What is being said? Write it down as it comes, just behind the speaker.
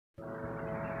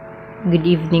Good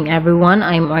evening, everyone.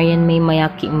 I'm Aryan May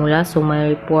Mayaki Mula. So my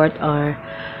report are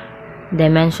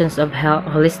dimensions of health,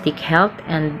 holistic health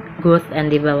and growth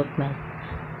and development.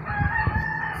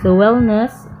 So wellness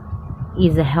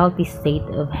is a healthy state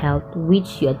of health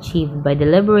which you achieve by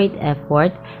deliberate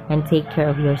effort and take care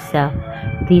of yourself.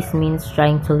 This means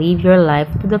trying to live your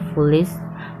life to the fullest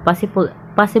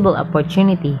possible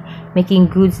opportunity,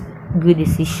 making good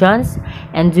decisions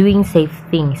and doing safe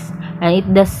things. And it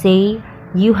does say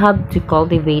you have to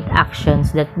cultivate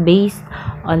actions that based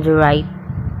on the right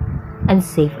and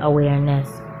safe awareness.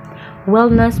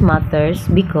 Wellness matters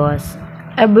because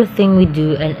everything we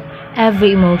do and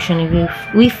every emotion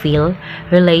we feel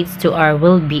relates to our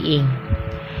well-being.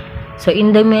 So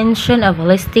in the dimension of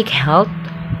holistic health,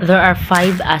 there are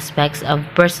 5 aspects of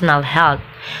personal health.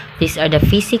 These are the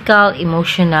physical,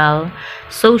 emotional,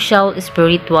 social,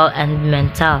 spiritual, and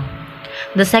mental.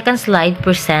 The second slide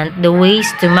presents the ways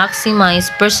to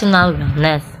maximize personal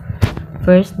wellness.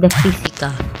 First, the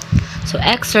physical. So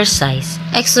exercise.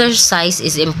 Exercise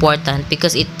is important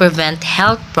because it prevents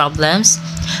health problems,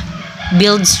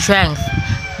 builds strength,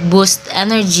 boosts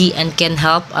energy, and can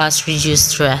help us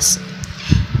reduce stress.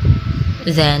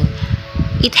 Then,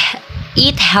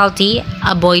 eat healthy,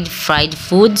 avoid fried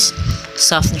foods,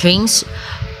 soft drinks,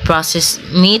 processed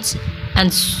meats,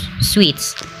 and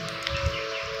sweets.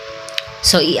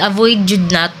 So, i-avoid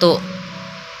jud nato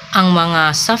ang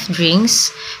mga soft drinks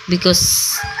because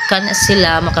kana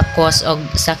sila makakos og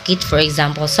sakit. For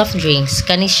example, soft drinks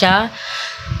kani siya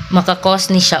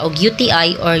makakos ni siya og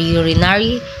UTI or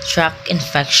urinary tract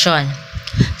infection.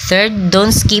 Third,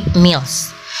 don't skip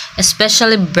meals,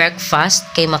 especially breakfast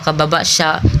kay makababa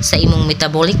siya sa imong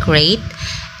metabolic rate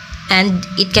and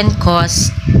it can cause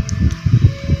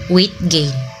weight gain.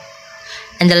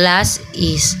 And the last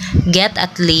is get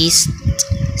at least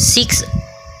 6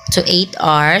 to 8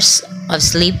 hours of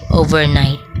sleep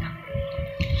overnight.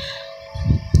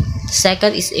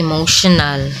 Second is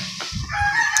emotional.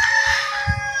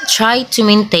 Try to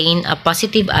maintain a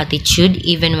positive attitude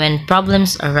even when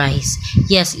problems arise.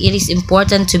 Yes, it is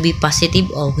important to be positive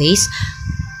always.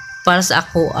 Para sa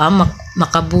ako,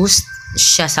 makaboost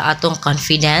siya sa atong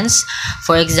confidence.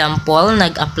 For example,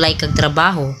 nag-apply kag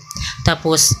trabaho.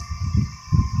 Tapos,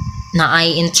 na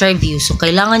ay interview. So,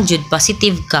 kailangan jud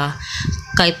positive ka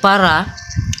kay para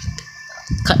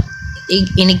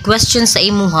ini-question sa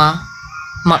imuha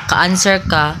maka-answer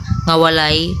ka nga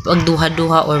walay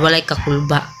pagduha-duha or walay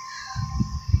kakulba.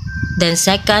 Then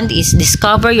second is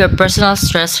discover your personal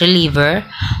stress reliever.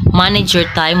 Manage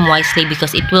your time wisely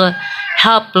because it will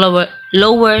help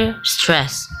lower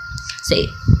stress.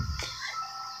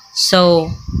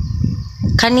 So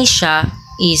kani siya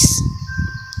is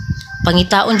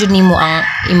pangitaon jud nimo ang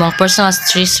imong personal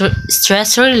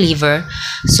stress reliever.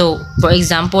 So for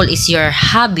example is your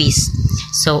hobbies,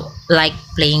 so like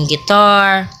playing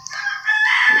guitar,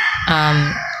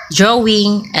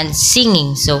 drawing and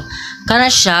singing. So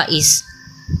kana siya is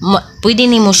pwede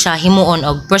nimo siya himuon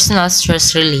og personal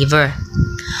stress reliever.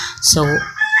 So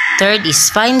third is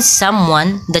find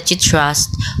someone that you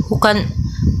trust who can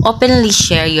openly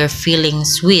share your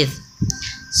feelings with.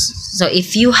 So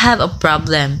if you have a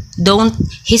problem, don't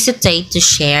hesitate to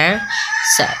share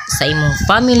sa imong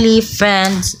family,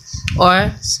 friends,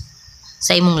 or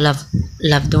sa imong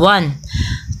loved one.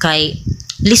 Kay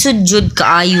lisod jud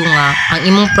kaayo nga ang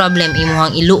imong problem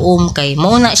imuhang iluom kay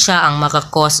mao na siya ang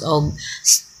makakos og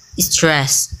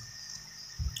stress.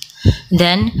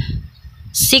 Then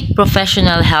seek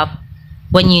professional help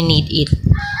when you need it.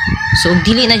 So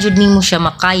dili na jud nimo siya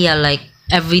makaya like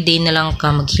everyday na lang ka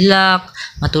maghilak,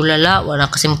 matulala, wala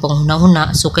kasi pang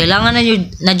hunahuna. So kailangan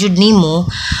na jud nimo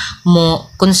mo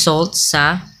consult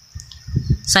sa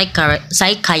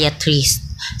psychiatrist.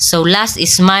 So last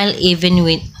is smile even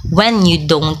when you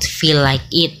don't feel like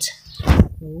it.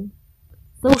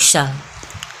 Social.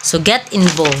 So get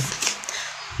involved.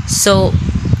 So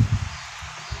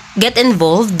get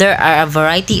involved. There are a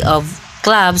variety of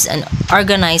clubs and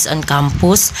organized on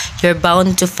campus. You're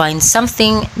bound to find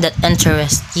something that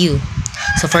interests you.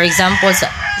 So for example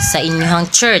sa inyong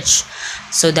church,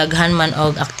 so daghan man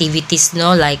og activities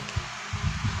no like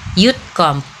youth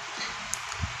camp.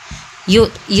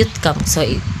 So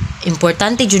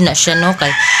importante jud na siya no kay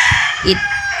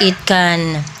it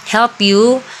can help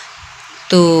you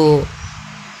to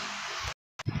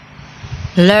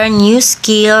learn new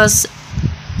skills,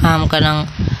 kanang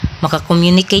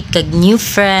maka-communicate kag new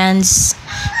friends.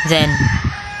 Then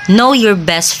know your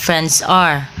best friends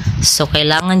are. So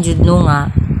kailangan jud no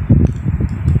nga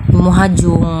imuha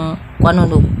jung kuno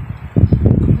no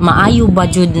maayo ba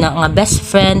jud na nga best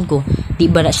friend ko, di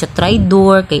ba na siya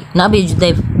traidor kay nabi jud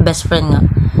best friend nga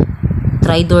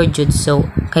traitor jud. So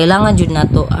kailangan jud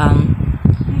nato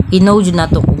i-know jud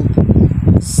nato kung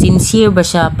sincere ba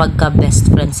siya pagka best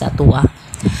friend sa atua.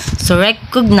 So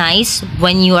recognize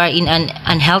when you are in an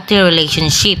unhealthy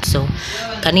relationship. So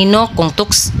kanino kung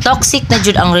toxic na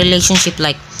jud ang relationship,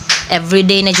 like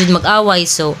everyday na jud mag-away,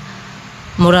 so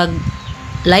murag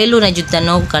laylo na jud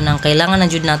tanog kanang kailangan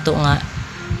na jud nato nga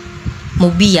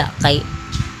mubiya kay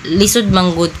lisod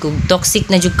manggod kung toxic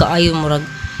na jud kaayo, murag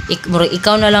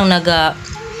ikaw na lang naga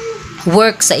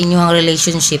work sa inyong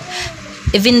relationship,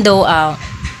 even though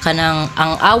kanang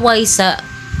ang away sa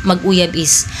mag-uyab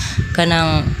is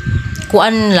kanang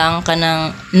kuan lang, kanang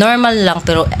normal lang,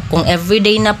 pero kung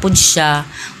everyday na pud siya,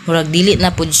 murag dili na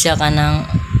pud siya kanang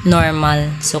normal.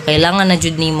 So kailangan na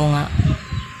jud nimo nga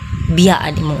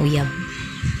biyaan imong uyab.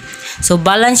 So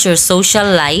balance your social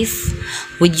life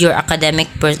with your academic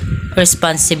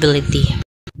responsibility.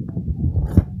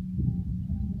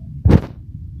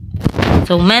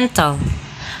 So mental,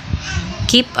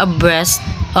 keep abreast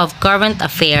of current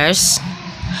affairs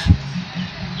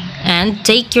and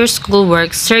take your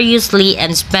schoolwork seriously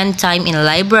and spend time in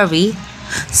library.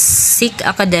 Seek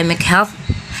academic help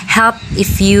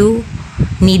if you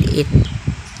need it.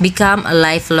 Become a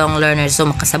lifelong learner. So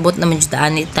makasabot naman jud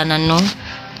ani tanan no,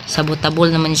 sabotable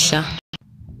naman siya.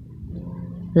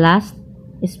 Last,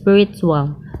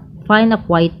 spiritual. Find a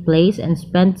quiet place and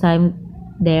spend time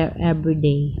there every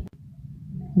day.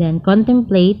 Then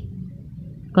contemplate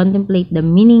the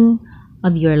meaning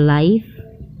of your life.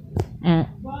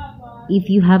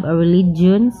 If you have a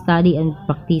religion, study and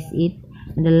practice it.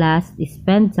 And the last is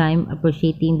spend time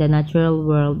appreciating the natural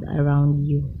world around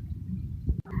you.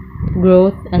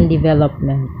 Growth and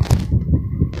development.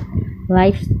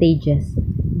 Life stages.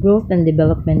 Growth and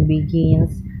development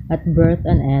begins at birth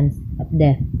and ends at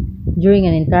death. During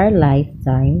an entire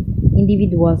lifetime,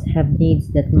 individuals have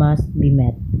needs that must be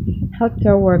met.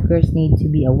 Healthcare workers need to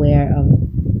be aware of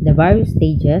the various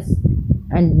stages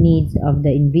and needs of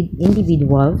the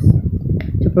individuals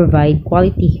to provide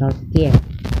quality health care.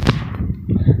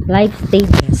 Life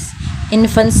stages.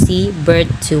 Infancy, birth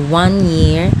to 1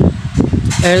 year.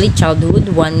 Early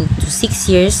childhood, 1 to 6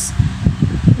 years.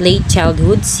 Late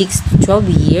childhood, 6 to 12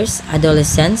 years.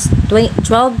 Adolescence,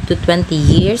 12 to 20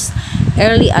 years.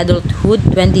 Early adulthood,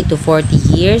 20 to 40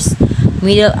 years.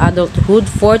 Middle adulthood,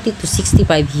 40 to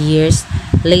 65 years.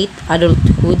 Late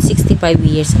adulthood, 65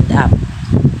 years and up.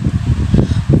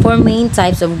 4 main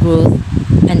types of growth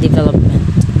and development.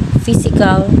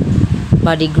 Physical,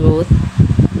 body growth,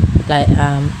 like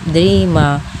diri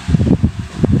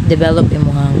ma-develop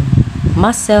imong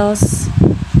muscles,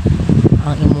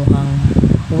 ang imong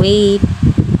weight.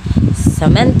 Sa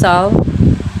mental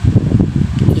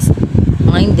is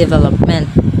mind development.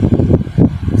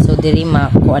 So diri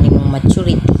makuha nimong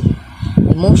maturity.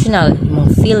 Emotional,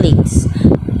 imong feelings.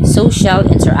 Social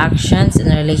interactions and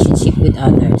relationship with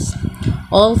others.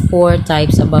 All 4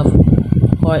 types above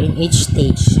or in each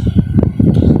stage.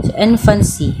 So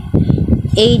infancy,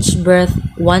 age birth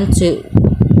 1 to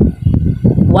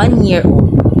 1 year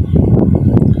old.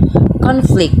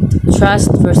 Conflict,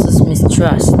 trust versus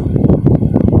mistrust.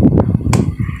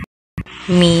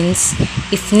 Means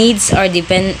if needs are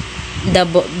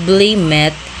dependably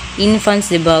met,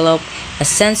 infants develop a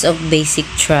sense of basic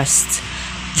trust.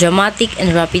 Dramatic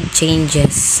and rapid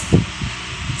changes.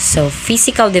 So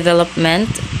physical development,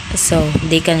 so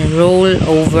they can roll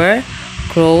over,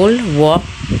 crawl, walk,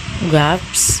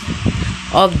 grasp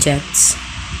objects.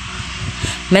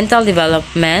 Mental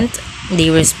development, they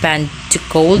respond to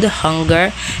cold,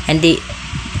 hunger, and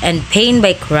pain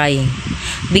by crying.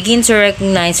 Begin to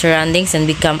recognize surroundings and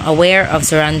become aware of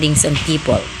surroundings and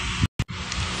people.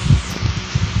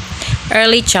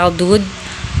 Early childhood,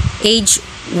 age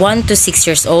 1 to 6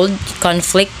 years old.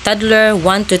 Conflict, toddler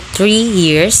 1 to 3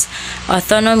 years.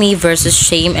 Autonomy versus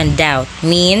shame and doubt.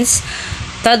 Means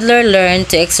toddler learn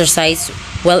to exercise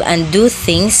well and do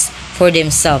things for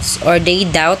themselves, or they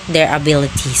doubt their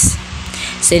abilities.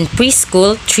 So in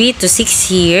preschool, 3 to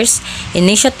 6 years,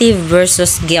 initiative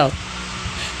versus guilt.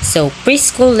 So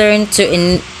preschool learn to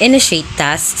initiate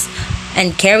tasks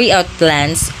and carry out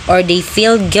plans, or they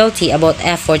feel guilty about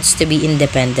efforts to be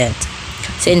independent.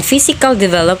 So in physical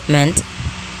development,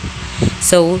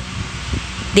 so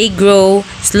they grow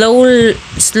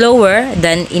slower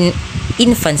than in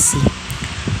infancy.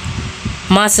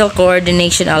 Muscle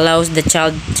coordination allows the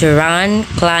child to run,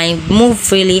 climb, move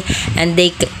freely, and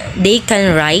they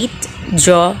can write,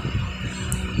 draw,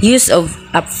 use of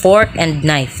a fork and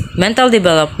knife. Mental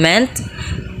development,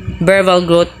 verbal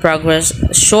growth progress,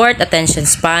 short attention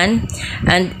span,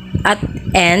 and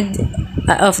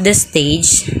of the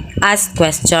stage, ask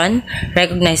question,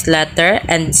 recognize letter,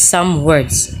 and some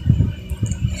words.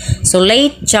 So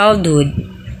late childhood,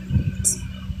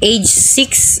 age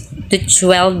 6 to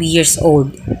 12 years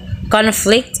old.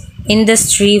 Conflict,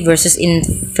 industry versus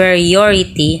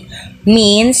inferiority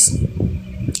means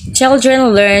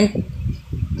children learn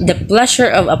the pleasure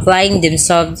of applying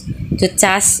themselves to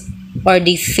tasks or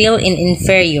they feel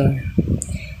inferior.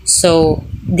 So,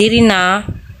 diri na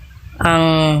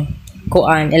ang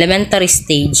elementary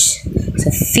stage. So,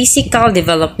 physical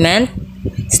development,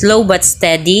 slow but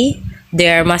steady.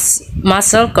 Their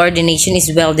muscle coordination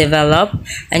is well developed,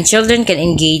 and children can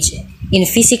engage in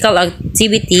physical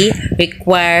activity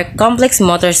require complex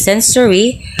motor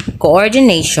sensory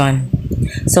coordination.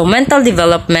 So, mental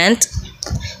development,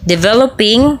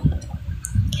 developing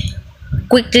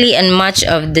quickly, and much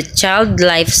of the child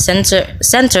life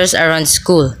centers around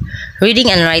school.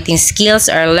 Reading and writing skills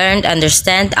are learned,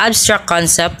 understand abstract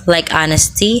concepts like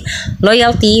honesty,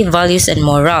 loyalty, values, and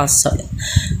morals.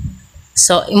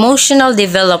 So emotional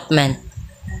development.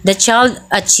 The child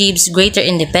achieves greater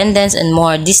independence and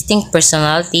more distinct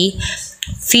personality,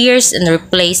 fears and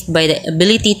replaced by the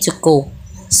ability to cope.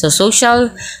 So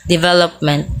social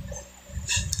development.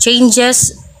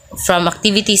 Changes from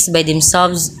activities by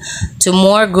themselves to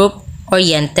more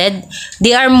group-oriented.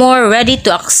 They are more ready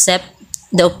to accept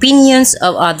the opinions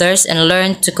of others and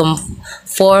learn to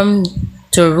conform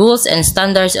to rules and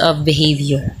standards of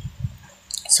behavior.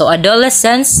 So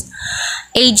adolescence,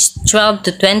 age 12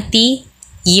 to 20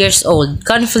 years old.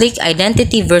 Conflict,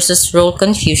 identity versus role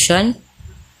confusion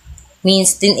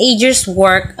means teenagers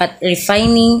work at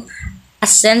refining a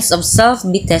sense of self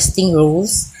by testing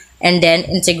rules and then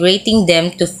integrating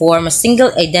them to form a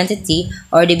single identity,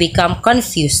 or they become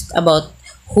confused about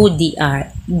who they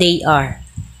are.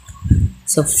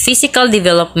 So physical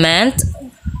development,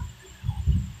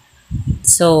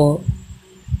 so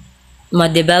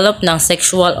ma-develop ng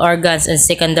sexual organs and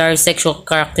secondary sexual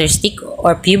characteristic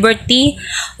or puberty,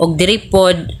 og diri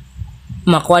pod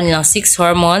makuha nilang 6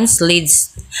 hormones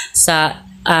leads sa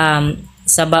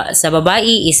sa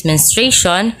babae is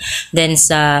menstruation, then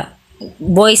sa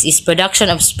boys is production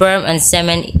of sperm and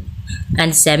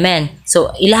semen.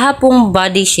 So ilaha pong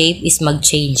body shape is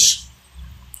mag-change.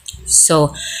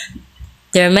 So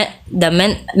the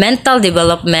mental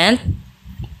development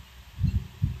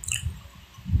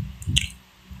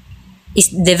is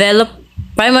developed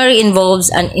primarily involves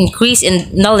an increase in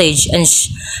knowledge and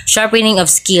sharpening of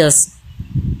skills,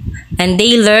 and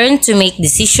they learn to make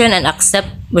decisions and accept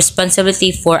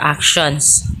responsibility for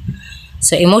actions.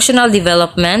 So emotional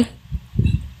development,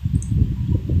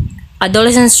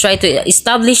 adolescents try to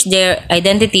establish their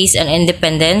identities and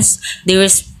independence. They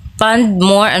respond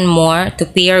more and more to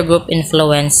peer group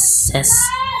influences.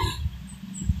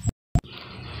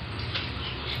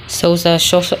 So sa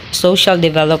social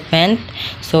development,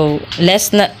 so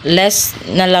less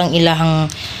na lang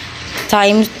ilahang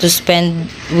time to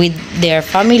spend with their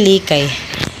family kay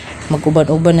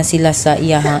mag-uban-uban na sila sa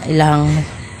ilahang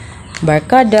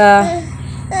barkada,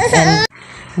 and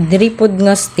diri pod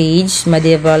nga stage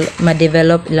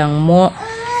ma-develop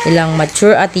ilang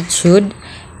mature attitude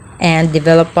and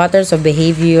develop patterns of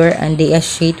behavior, and they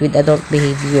associate with adult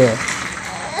behavior.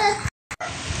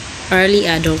 Early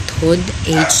adulthood,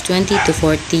 age 20 to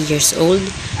 40 years old.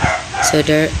 So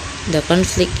the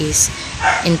conflict is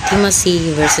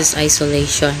intimacy versus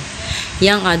isolation.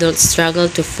 Young adults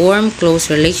struggle to form close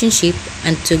relationship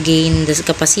and to gain the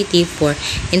capacity for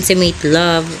intimate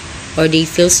love, or they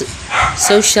feel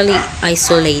socially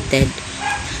isolated.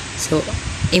 So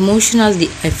emotional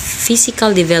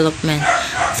physical development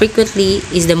frequently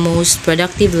is the most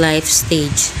productive life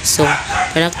stage. So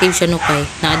productive siya no kay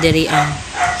naadiri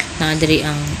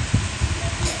ang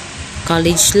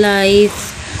college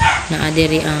life,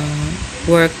 naadiri ang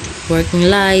working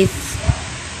life,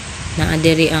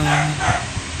 naadiri ang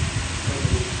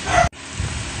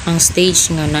stage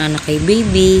nga naa kay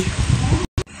baby.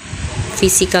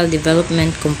 Physical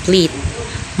development complete.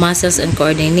 Muscles and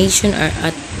coordination are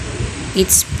at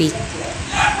its peak.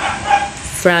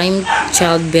 Prime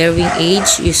childbearing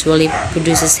age usually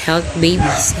produces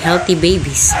healthy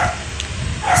babies.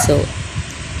 So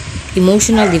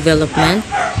emotional development,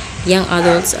 young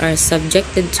adults are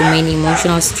subjected to many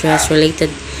emotional stress related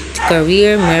to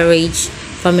career, marriage,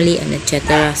 family, and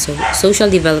etc. So social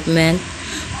development,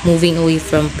 moving away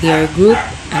from peer group,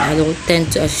 and adults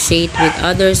tend to associate with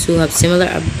others who have similar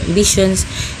ambitions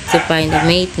to find a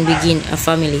mate and begin a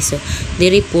family. So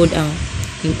diri pod ang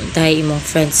tayo imong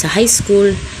friends sa high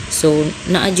school. So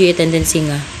naadyo tendency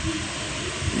nga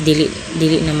dili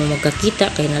na mo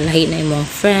magkakita kay nalahi na imong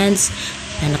friends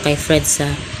na nakay friends sa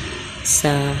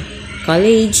sa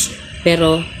college,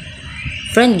 pero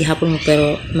friend gihapon mo,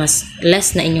 pero mas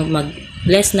less na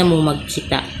mo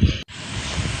magkita.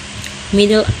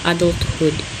 Middle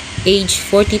adulthood, age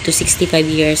 40 to 65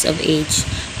 years of age.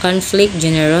 Conflict,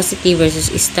 generosity versus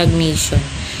stagnation.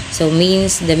 So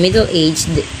means the middle age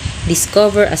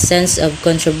discover a sense of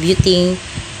contributing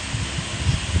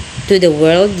to the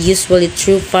world, usually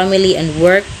through family and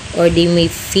work, or they may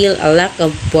feel a lack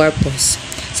of purpose.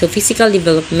 So physical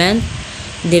development,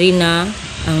 diri na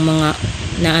ang mga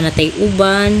naanatay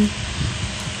uban,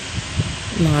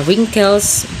 mga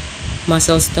wrinkles,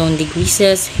 muscle tone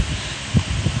decreases,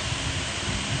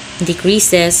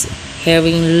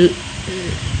 hearing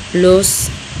loss,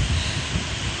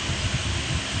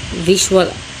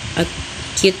 visual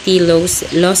acuity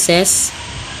losses,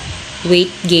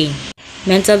 weight gain.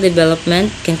 Mental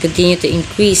development can continue to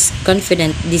increase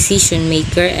confident decision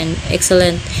maker and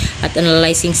excellent at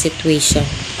analyzing situation.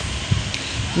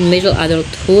 In middle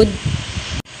adulthood,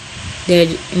 their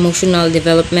emotional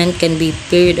development can be a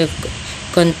period of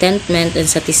contentment and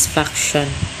satisfaction.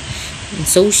 In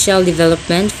social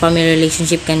development, family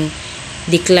relationship can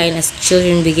decline as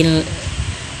children begin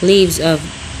lives of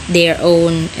their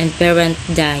own and parents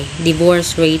die.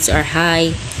 Divorce rates are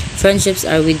high. Friendships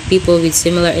are with people with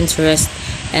similar interests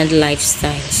and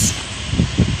lifestyles.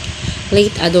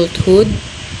 Late adulthood,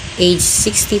 age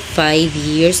 65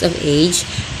 years of age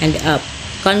and up.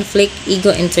 Conflict,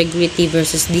 ego integrity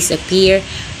versus disappear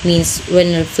means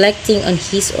when reflecting on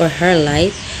his or her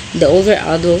life, the older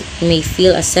adult may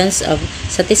feel a sense of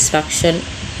satisfaction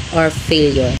or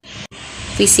failure.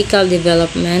 Physical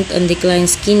development on decline,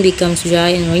 skin becomes dry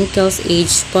and wrinkles, age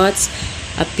spots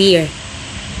appear.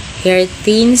 Hair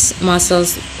thins,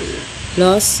 muscles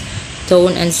loss,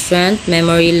 tone and strength,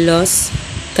 memory loss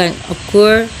can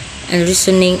occur, and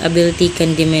reasoning ability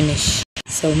can diminish.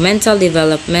 So mental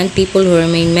development, people who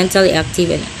remain mentally active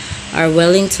and are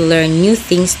willing to learn new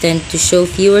things tend to show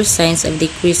fewer signs of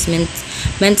decreased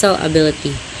mental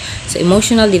ability. So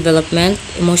emotional development,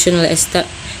 emotional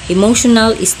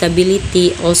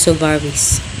stability also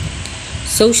varies.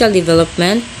 Social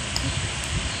development,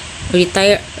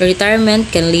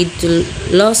 retirement can lead to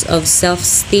loss of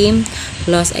self-esteem,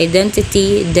 lost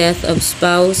identity, death of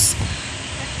spouse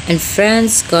and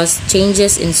friends, cause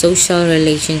changes in social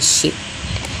relationship.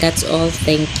 That's all.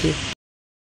 Thank you.